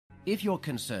If you're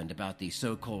concerned about the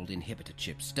so-called inhibitor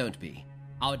chips, don't be.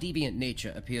 Our deviant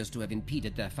nature appears to have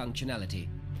impeded their functionality.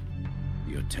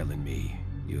 You're telling me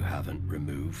you haven't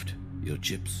removed your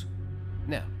chips?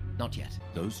 No, not yet.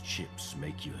 Those chips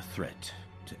make you a threat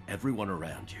to everyone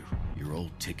around you. You're all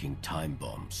ticking time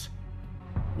bombs.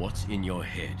 What's in your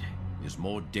head is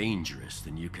more dangerous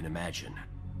than you can imagine.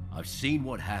 I've seen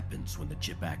what happens when the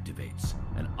chip activates,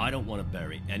 and I don't want to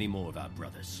bury any more of our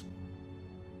brothers.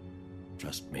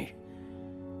 Trust me,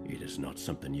 it is not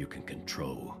something you can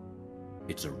control.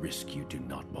 It's a risk you do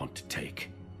not want to take.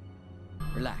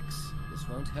 Relax. This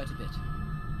won't hurt a bit.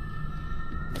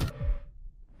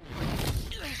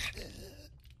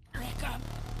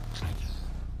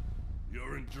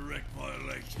 You're in direct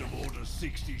violation of Order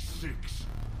 66.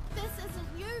 This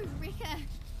isn't you, Wrecker.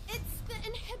 It's the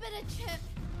inhibitor chip.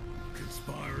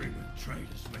 Conspiring with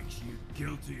traitors makes you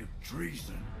guilty of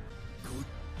treason. Good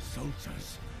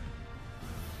soldiers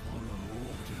follow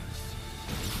orders.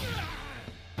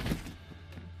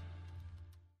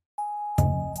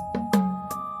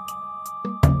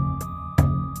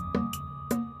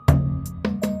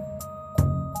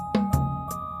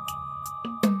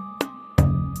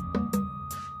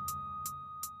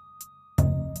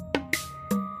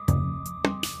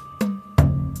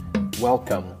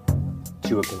 Welcome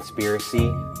to A Conspiracy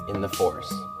in the Force,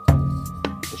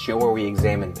 the show where we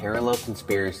examine parallel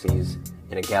conspiracies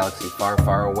in a galaxy far,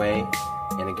 far away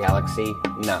and a galaxy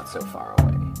not so far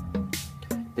away.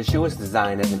 The show is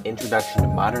designed as an introduction to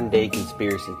modern-day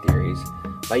conspiracy theories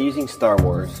by using Star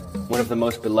Wars, one of the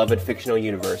most beloved fictional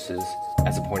universes,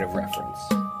 as a point of reference.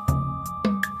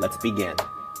 Let's begin.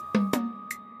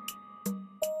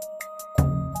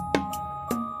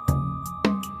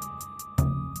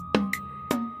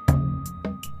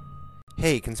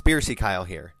 Hey, Conspiracy Kyle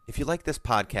here. If you like this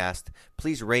podcast,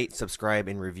 please rate, subscribe,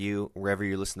 and review wherever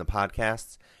you listen to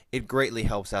podcasts. It greatly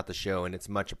helps out the show, and it's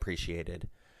much appreciated.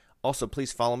 Also,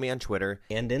 please follow me on Twitter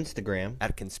and Instagram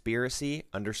at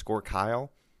conspiracy_Kyle,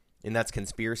 and that's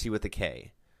conspiracy with a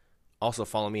K. Also,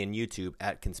 follow me on YouTube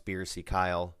at Conspiracy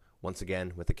Kyle, once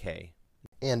again with a K.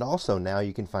 And also, now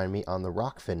you can find me on the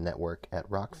Rockfin Network at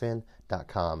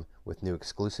rockfin.com with new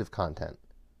exclusive content.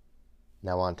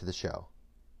 Now on to the show.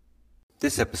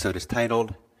 This episode is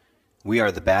titled, We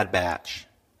Are the Bad Batch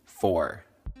 4.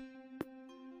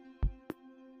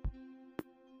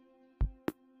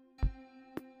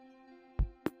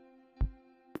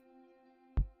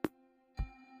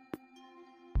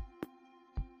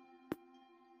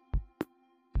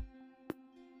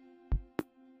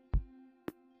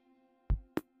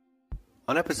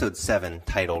 On episode 7,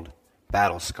 titled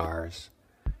Battle Scars,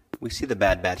 we see the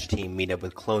Bad Batch team meet up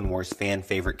with Clone Wars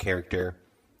fan-favorite character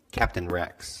Captain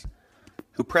Rex,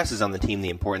 who presses on the team the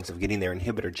importance of getting their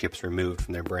inhibitor chips removed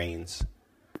from their brains.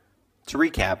 To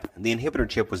recap, the inhibitor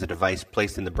chip was a device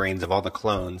placed in the brains of all the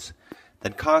clones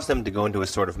that caused them to go into a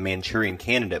sort of Manchurian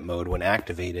candidate mode when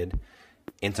activated,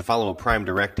 and to follow a prime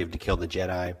directive to kill the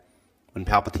Jedi when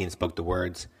Palpatine spoke the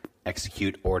words,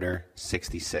 "Execute Order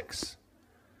 66."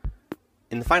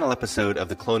 In the final episode of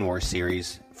the Clone Wars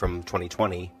series from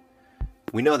 2020,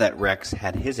 we know that Rex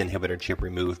had his inhibitor chip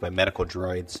removed by medical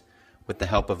droids with the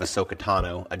help of Ahsoka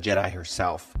Tano, a Jedi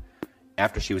herself,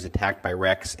 after she was attacked by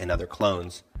Rex and other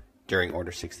clones during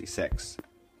Order 66.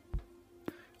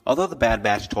 Although the Bad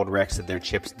Batch told Rex that their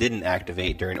chips didn't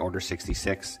activate during Order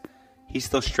 66, he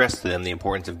still stressed to them the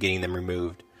importance of getting them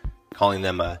removed, calling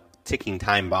them a ticking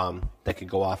time bomb that could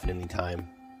go off at any time.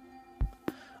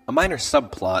 A minor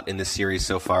subplot in this series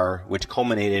so far, which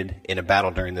culminated in a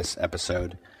battle during this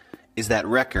episode, is that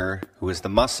Wrecker, who is the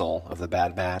muscle of the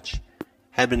Bad Batch,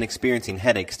 had been experiencing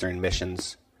headaches during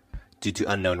missions due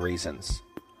to unknown reasons.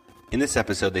 In this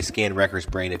episode, they scan Wrecker's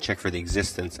brain to check for the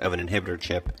existence of an inhibitor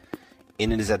chip,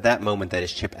 and it is at that moment that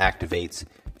his chip activates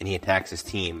and he attacks his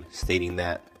team, stating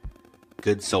that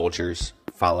good soldiers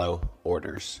follow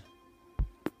orders.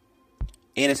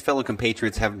 And his fellow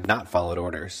compatriots have not followed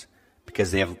orders,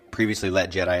 because they have previously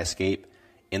let Jedi escape,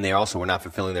 and they also were not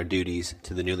fulfilling their duties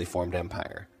to the newly formed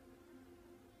Empire.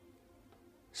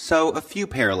 So, a few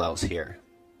parallels here.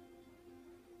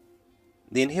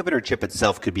 The inhibitor chip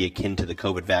itself could be akin to the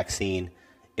COVID vaccine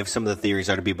if some of the theories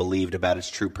are to be believed about its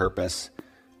true purpose,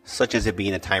 such as it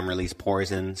being a time-release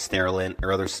poison, sterilant,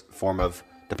 or other form of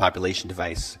depopulation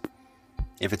device.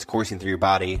 If it's coursing through your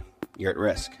body, you're at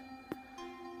risk.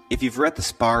 If you've read the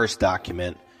SPARS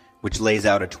document, which lays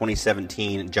out a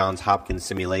 2017 Johns Hopkins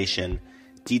simulation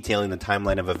detailing the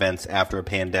timeline of events after a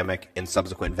pandemic and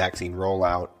subsequent vaccine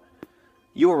rollout,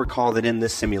 you will recall that in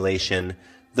this simulation,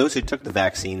 those who took the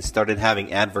vaccine started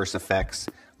having adverse effects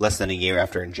less than a year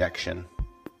after injection.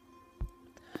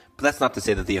 But that's not to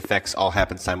say that the effects all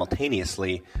happened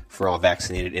simultaneously for all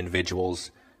vaccinated individuals.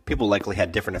 People likely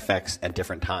had different effects at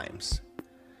different times.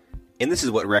 And this is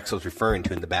what Rex was referring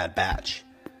to in the Bad Batch.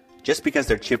 Just because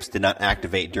their chips did not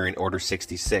activate during Order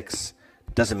 66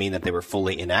 doesn't mean that they were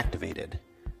fully inactivated.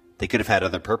 They could have had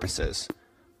other purposes,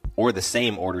 or the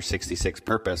same Order 66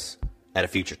 purpose at a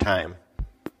future time,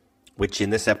 which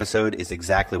in this episode is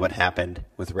exactly what happened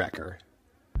with Wrecker.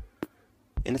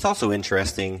 And it's also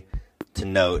interesting to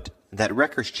note that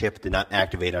Wrecker's chip did not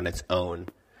activate on its own.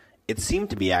 It seemed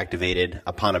to be activated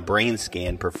upon a brain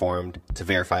scan performed to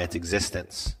verify its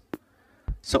existence.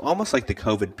 So almost like the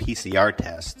COVID PCR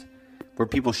test, where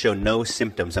people show no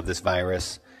symptoms of this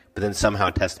virus, but then somehow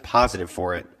test positive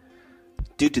for it.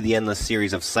 Due to the endless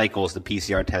series of cycles the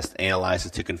PCR test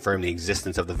analyzes to confirm the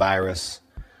existence of the virus,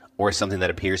 or something that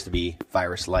appears to be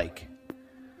virus-like.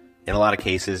 In a lot of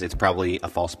cases, it's probably a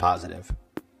false positive.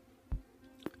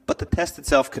 But the test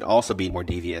itself could also be more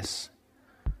devious.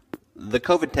 The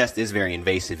COVID test is very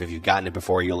invasive. If you've gotten it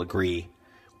before, you'll agree,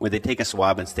 where they take a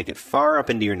swab and stick it far up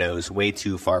into your nose, way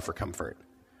too far for comfort.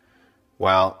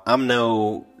 While I'm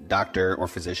no doctor or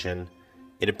physician,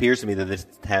 it appears to me that this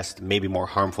test may be more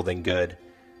harmful than good,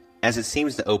 as it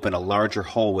seems to open a larger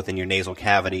hole within your nasal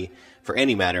cavity for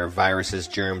any matter of viruses,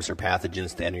 germs, or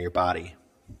pathogens to enter your body.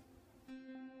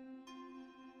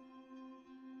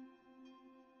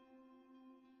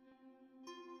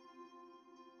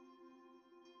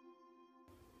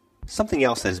 Something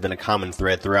else that has been a common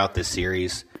thread throughout this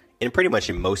series, and pretty much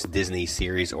in most Disney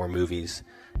series or movies,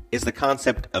 is the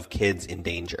concept of kids in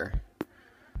danger.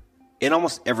 In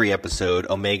almost every episode,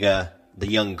 Omega, the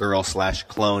young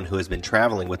girl/clone who has been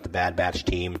traveling with the Bad Batch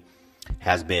team,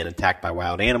 has been attacked by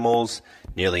wild animals,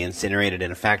 nearly incinerated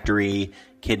in a factory,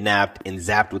 kidnapped and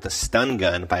zapped with a stun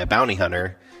gun by a bounty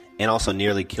hunter, and also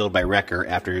nearly killed by Wrecker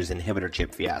after his inhibitor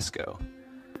chip fiasco.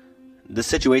 The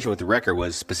situation with Wrecker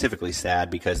was specifically sad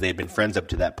because they had been friends up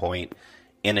to that point,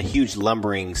 and a huge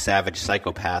lumbering, savage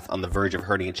psychopath on the verge of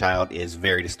hurting a child is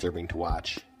very disturbing to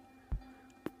watch.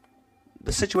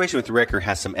 The situation with Wrecker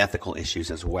has some ethical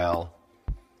issues as well.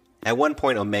 At one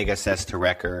point, Omega says to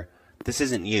Wrecker, "This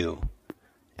isn't you,"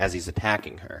 as he's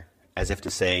attacking her, as if to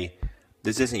say,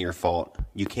 "This isn't your fault,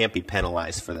 you can't be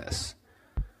penalized for this."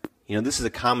 You know, this is a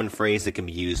common phrase that can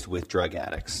be used with drug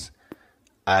addicts.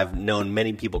 I've known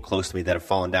many people close to me that have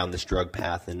fallen down this drug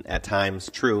path, and at times,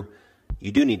 true,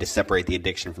 you do need to separate the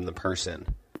addiction from the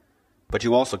person. But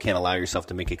you also can't allow yourself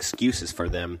to make excuses for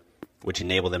them, which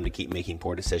enable them to keep making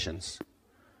poor decisions.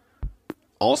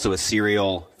 Also, as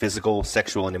serial physical,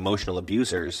 sexual, and emotional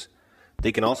abusers,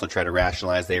 they can also try to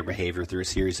rationalize their behavior through a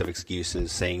series of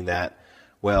excuses, saying that,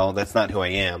 well, that's not who I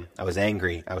am. I was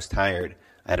angry. I was tired.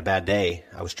 I had a bad day.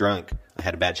 I was drunk. I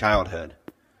had a bad childhood.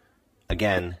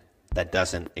 Again, that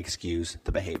doesn't excuse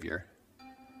the behavior.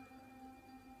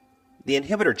 The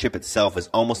inhibitor chip itself is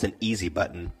almost an easy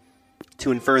button to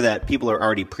infer that people are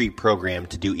already pre-programmed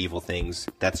to do evil things.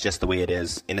 That's just the way it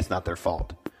is, and it's not their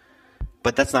fault.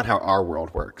 But that's not how our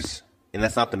world works, and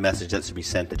that's not the message that should be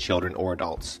sent to children or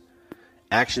adults.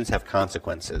 Actions have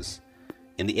consequences,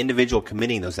 and the individual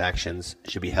committing those actions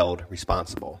should be held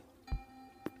responsible.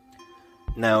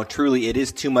 Now, truly, it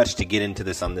is too much to get into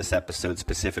this on this episode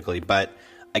specifically, but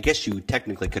I guess you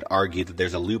technically could argue that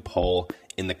there's a loophole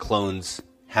in the clones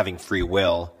having free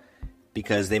will,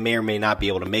 because they may or may not be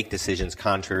able to make decisions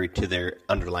contrary to their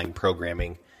underlying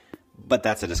programming, but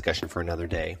that's a discussion for another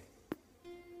day.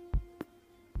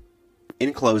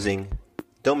 In closing,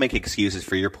 don't make excuses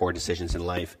for your poor decisions in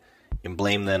life and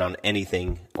blame them on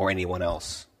anything or anyone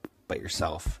else but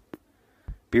yourself.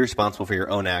 Be responsible for your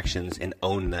own actions and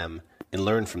own them and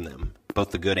learn from them,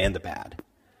 both the good and the bad.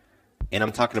 And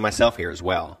I'm talking to myself here as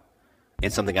well.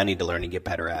 It's something I need to learn and get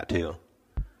better at too.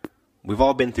 We've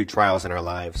all been through trials in our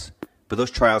lives, but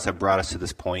those trials have brought us to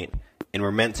this point and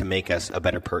were meant to make us a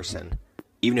better person,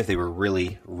 even if they were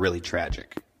really, really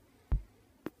tragic.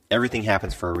 Everything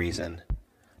happens for a reason.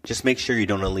 Just make sure you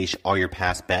don't unleash all your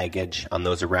past baggage on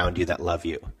those around you that love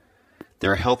you.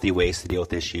 There are healthy ways to deal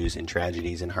with issues and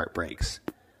tragedies and heartbreaks.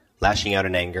 Lashing out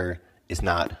in anger is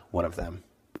not one of them.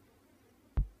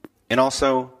 And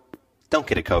also, don't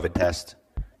get a COVID test.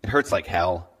 It hurts like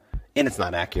hell, and it's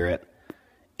not accurate.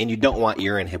 And you don't want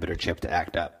your inhibitor chip to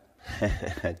act up.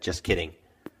 Just kidding.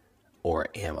 Or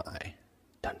am I?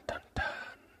 Dun dun dun.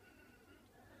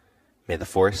 May the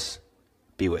Force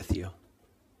be with you.